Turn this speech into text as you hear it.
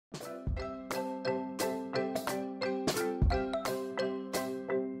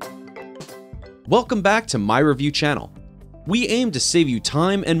Welcome back to My Review channel. We aim to save you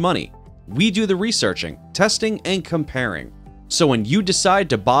time and money. We do the researching, testing, and comparing. So when you decide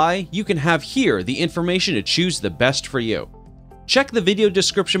to buy, you can have here the information to choose the best for you. Check the video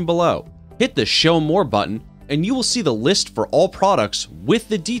description below, hit the Show More button, and you will see the list for all products with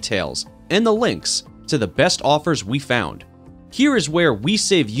the details and the links to the best offers we found. Here is where we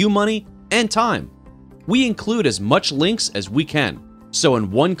save you money and time. We include as much links as we can, so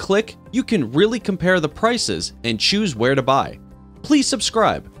in one click, you can really compare the prices and choose where to buy. Please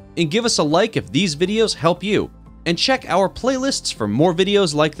subscribe and give us a like if these videos help you, and check our playlists for more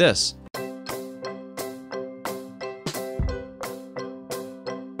videos like this.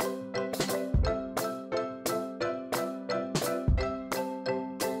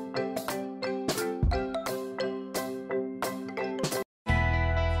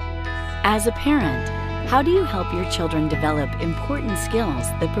 As a parent, how do you help your children develop important skills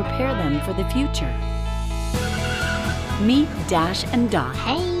that prepare them for the future? Meet Dash and Dot.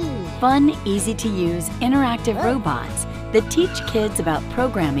 Fun, easy-to-use, interactive robots that teach kids about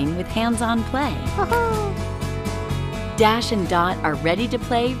programming with hands-on play. Dash and Dot are ready to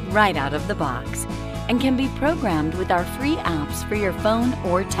play right out of the box and can be programmed with our free apps for your phone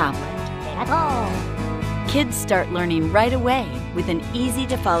or tablet. Kids start learning right away with an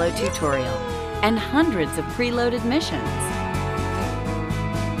easy-to-follow tutorial and hundreds of preloaded missions.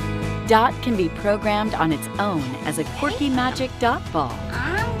 Dot can be programmed on its own as a quirky magic dot ball.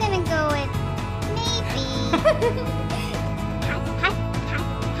 I'm gonna go with maybe.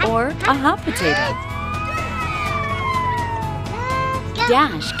 Or a hot potato.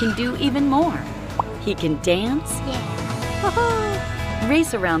 Dash can do even more. He can dance,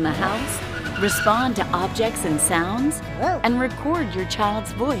 race around the house, respond to objects and sounds, and record your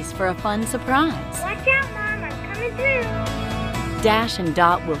child's voice for a fun surprise. Watch out, Mom, I'm coming through. Dash and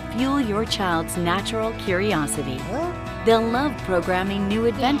Dot will fuel your child's natural curiosity. They'll love programming new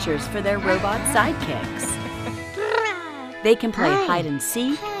adventures for their robot sidekicks. They can play hide and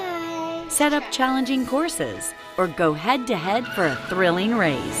seek, set up challenging courses, or go head-to-head for a thrilling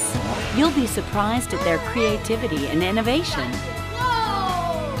race. You'll be surprised at their creativity and innovation.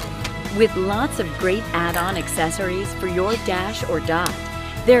 With lots of great add-on accessories for your Dash or Dot,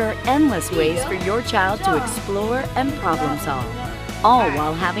 there are endless ways for your child to explore and problem solve, all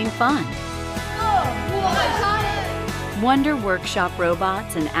while having fun. Wonder Workshop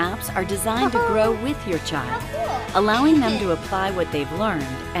robots and apps are designed to grow with your child, allowing them to apply what they've learned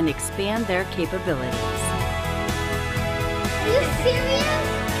and expand their capabilities. Are you serious?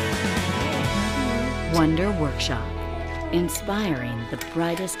 Wonder Workshop, inspiring the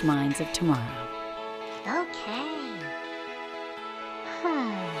brightest minds of tomorrow. Okay.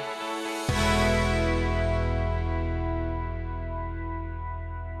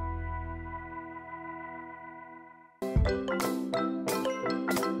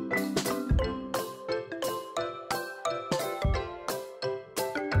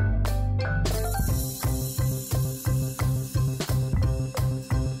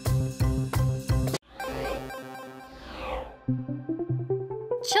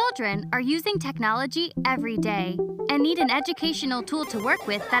 Children are using technology every day and need an educational tool to work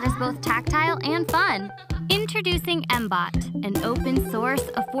with that is both tactile and fun. Introducing mBot, an open-source,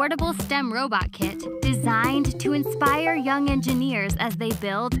 affordable STEM robot kit designed to inspire young engineers as they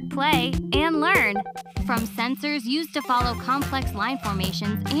build, play, and learn. From sensors used to follow complex line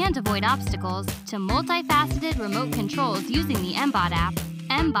formations and avoid obstacles, to multifaceted remote controls using the mBot app,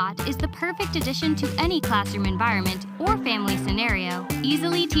 mBot is the perfect addition to any classroom environment or family scenario,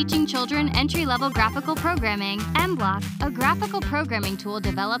 easily teaching children entry-level graphical programming. mBlock, a graphical programming tool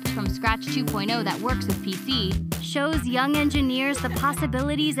developed from Scratch 2.0 that works with PC, shows young engineers the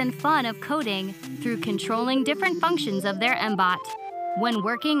possibilities and fun of coding through controlling different functions of their mBot. When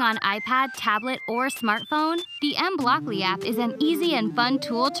working on iPad, tablet, or smartphone, the mBlockly app is an easy and fun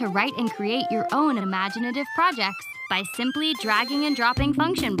tool to write and create your own imaginative projects. By simply dragging and dropping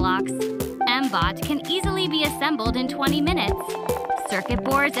function blocks, mBot can easily be assembled in 20 minutes. Circuit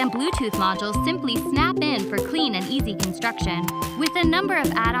boards and Bluetooth modules simply snap in for clean and easy construction. With a number of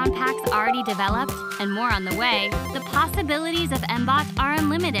add-on packs already developed and more on the way, the possibilities of mBot are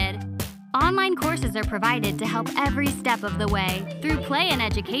unlimited. Online courses are provided to help every step of the way. Through play and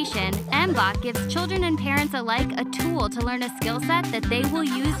education, mBot gives children and parents alike a tool to learn a skill set that they will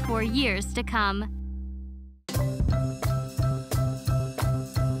use for years to come.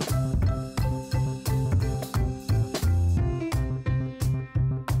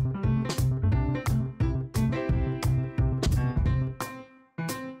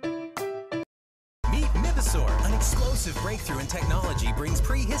 Miposaur, an explosive breakthrough in technology, brings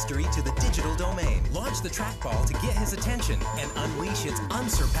prehistory to the digital domain. Launch the trackball to get his attention and unleash its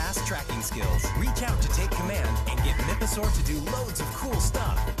unsurpassed tracking skills. Reach out to take command and get Miposaur to do loads of cool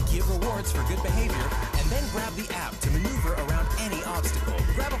stuff. Give rewards for good behavior, and then grab the app to maneuver around any obstacle.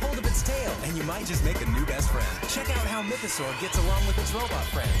 Grab a hold of its tail, and you might just make a new best friend. Check out how Miposaur gets along with its robot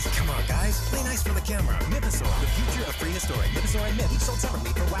friends. Come on, guys, play nice for the camera. Miposaur, the future of prehistoric. Miposaur and Mip, each sold separately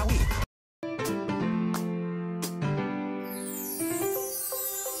for WowWee.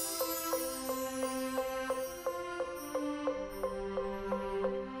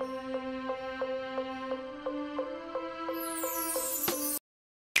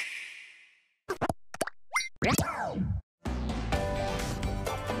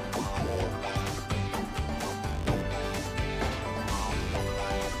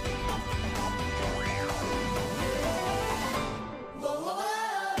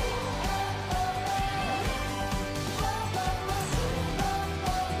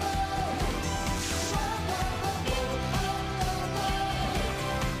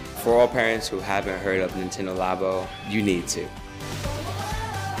 For all parents who haven't heard of Nintendo Labo, you need to.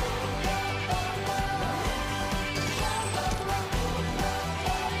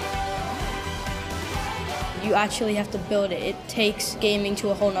 You actually have to build it. It takes gaming to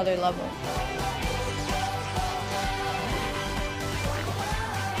a whole nother level.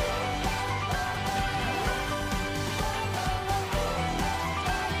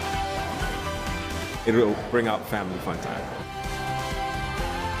 It'll bring out family fun time.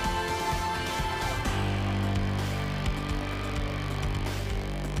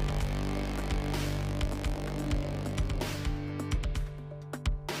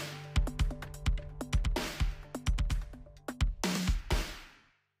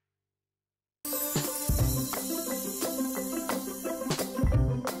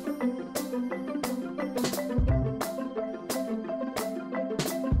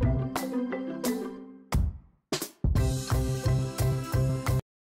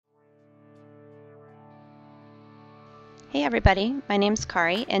 Hey everybody, my name's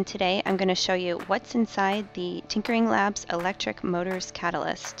Kari, and today I'm going to show you what's inside the Tinkering Labs Electric Motors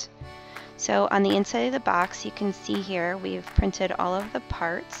Catalyst. So on the inside of the box you can see here we've printed all of the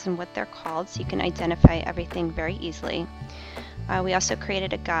parts and what they're called so you can identify everything very easily. We also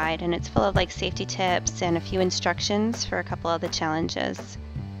created a guide and it's full of like safety tips and a few instructions for a couple of the challenges.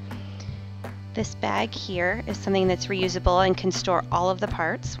 This bag here is something that's reusable and can store all of the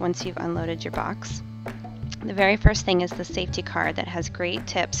parts once you've unloaded your box. The very first thing is the safety card that has great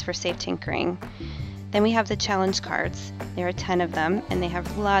tips for safe tinkering. Then we have the challenge cards. There are 10 of them and they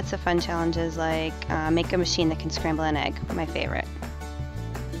have lots of fun challenges like make a machine that can scramble an egg, my favorite.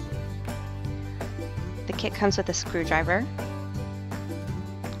 The kit comes with a screwdriver,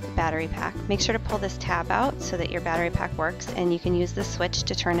 battery pack. Make sure to pull this tab out so that your battery pack works and you can use the switch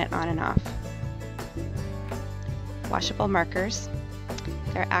to turn it on and off. Washable markers.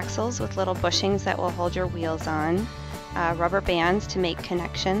 There are axles with little bushings that will hold your wheels on, rubber bands to make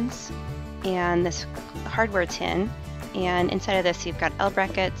connections, and this hardware tin. And inside of this you've got L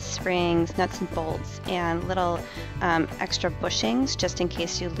brackets, springs, nuts and bolts, and little extra bushings just in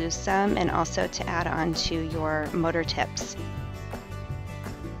case you lose some, and also to add on to your motor tips.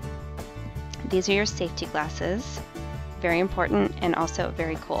 These are your safety glasses, very important and also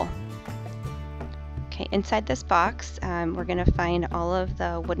very cool. Okay, inside this box we're going to find all of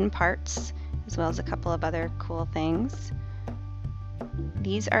the wooden parts as well as a couple of other cool things.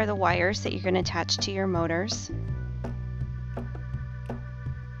 These are the wires that you're going to attach to your motors.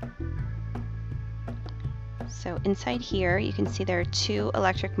 So inside here you can see there are 2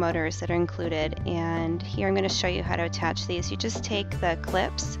 electric motors that are included, and here I'm going to show you how to attach these. You just take the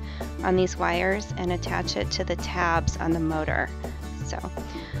clips on these wires and attach it to the tabs on the motor.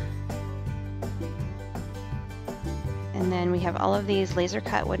 And then we have all of these laser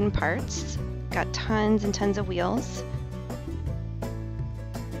cut wooden parts. Got tons and tons of wheels.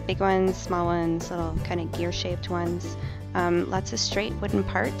 Big ones, small ones, little kind of gear shaped ones. Lots of straight wooden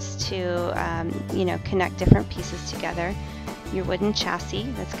parts to connect different pieces together. Your wooden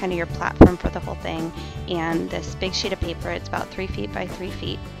chassis, that's kind of your platform for the whole thing. And this big sheet of paper, it's about 3 feet by 3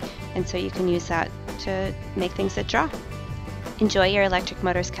 feet. And so you can use that to make things that draw. Enjoy your Electric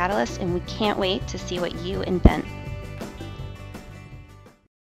Motors Catalyst, and we can't wait to see what you invent.